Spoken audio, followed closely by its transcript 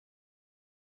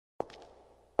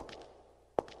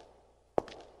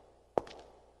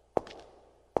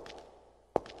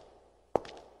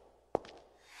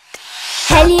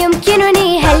هل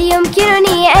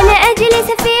يمكنني أن أجلس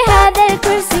في هذا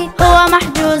الكرسي؟ هو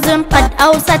محجوز قد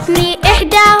أوصتني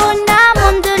إحداهن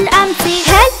منذ الأمس.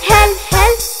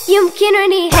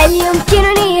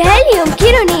 هل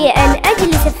يمكنني أن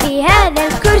أجلس في هذا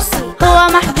الكرسي؟ هو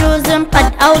محجوز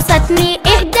قد أوصتني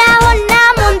إحداهن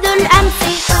منذ الأمس.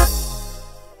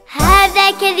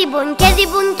 هذا كذب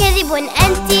كذب كذب،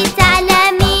 أنت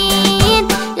تعلمين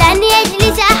لن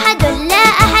يجلس أحد، لا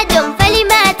أحد،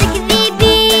 فلما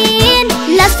تكذبين؟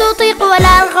 لست أطيق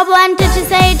ولا أرغب أن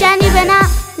تجلسي جانبنا،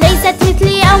 ليست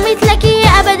مثلي أو مثلك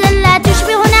أبدا، لا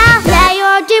تشبهنا، لا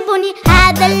يعجبني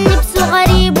هذا اللبس،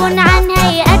 غريب عن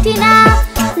هيئتنا،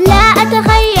 لا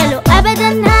أتخيل أبدا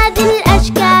هذه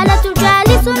الأشكال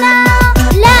تجالسنا.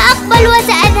 لا أقبل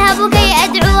وسأذهب كي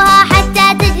أدعوها حتى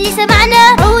تجلس معنا.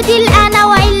 عودي الآن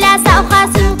وإلا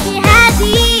سأخاصمك،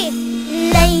 هذه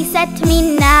ليست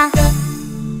منا.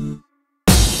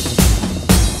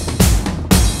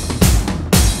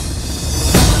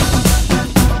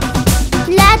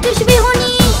 لا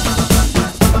تشبهني،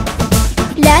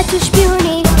 لا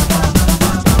تشبهني.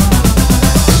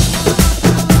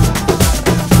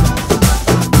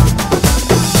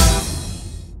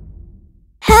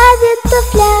 هذه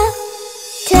الطفلة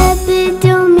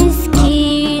تبدو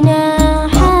مسكينة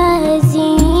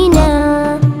حزينة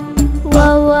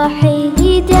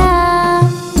ووحيدة،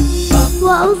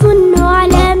 وأظن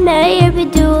على ما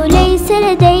يبدو ليس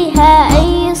لديها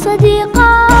أي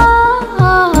صديقة.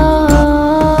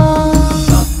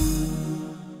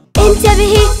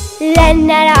 انتبهي، لن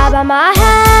نلعب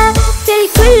معها،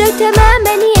 فالكل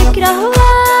تماما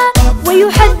يكرهها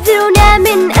ويحذرنا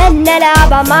من أن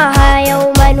نلعب معها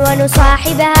يوما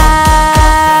ونصاحبها.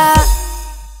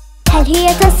 هل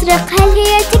هي تسرق؟ هل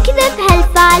هي تكذب؟ هل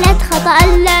فعلت خطأ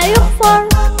لا يغفر؟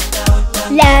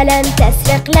 لا، لم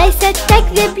تسرق، ليست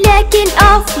تكذب، لكن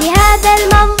أوف لهذا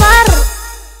المنظر.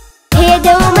 هي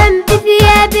دوما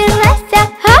بثياب رثة،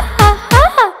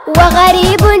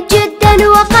 وغريب جدا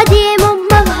وقديم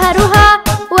مظهرها،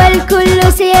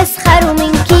 والكل سيسخر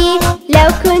منك لو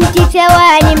كنت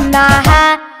ثوان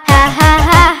معها.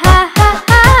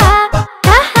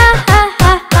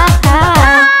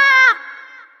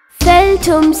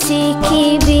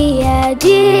 فلتمسكي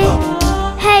بيدي،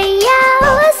 هيا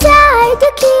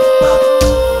وساعدك،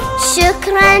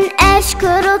 شكرا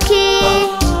أشكرك،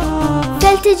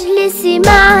 فلتجلسي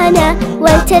معنا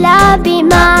ولتلعبي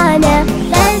معنا،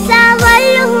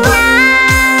 فسأظل هنا.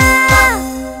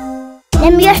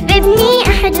 لم يحببني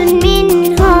أحد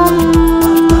منهم،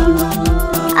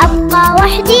 أبقى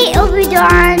وحدي أبعد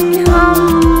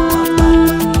عنهم.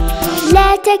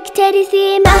 لا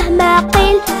تكترثي مهما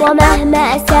قل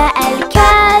ومهما أساء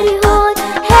الكارهون،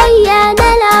 هيا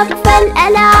نلعب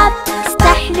فالألعاب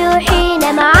استحلو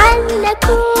حين معا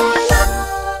نكون.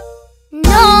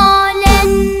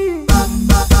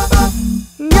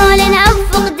 نولن أو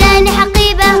فقدان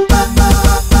حقيبة،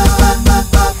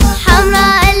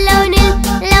 حمراء اللون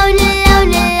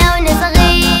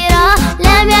صغيرة،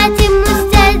 لامعة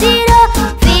مستديرة،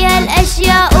 فيها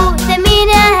الأشياء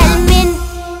ثمينة، هل من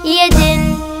يد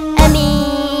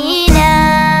أمينة؟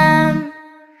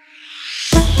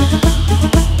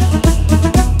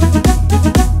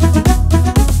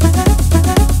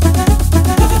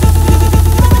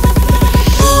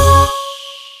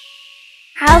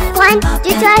 عفوا،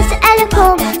 جئت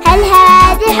أسألكم هل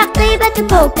هذه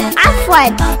حقيبتكم؟ عفوا،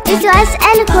 جئت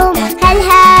أسألكم هل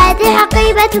هذه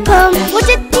حقيبتكم؟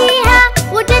 وجدتيها،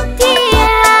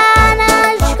 أنا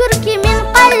أشكرك من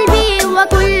قلبي،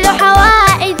 وكل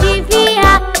حوائجي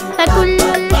فيها، فكل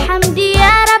الحمد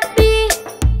يا ربي.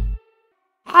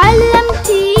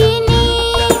 علمتيني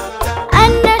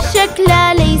أن الشكل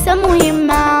ليس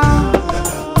مهما،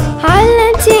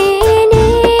 علمتيني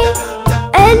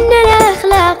أن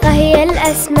الأخلاق هي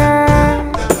الأسمى.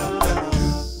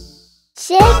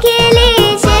 شكلي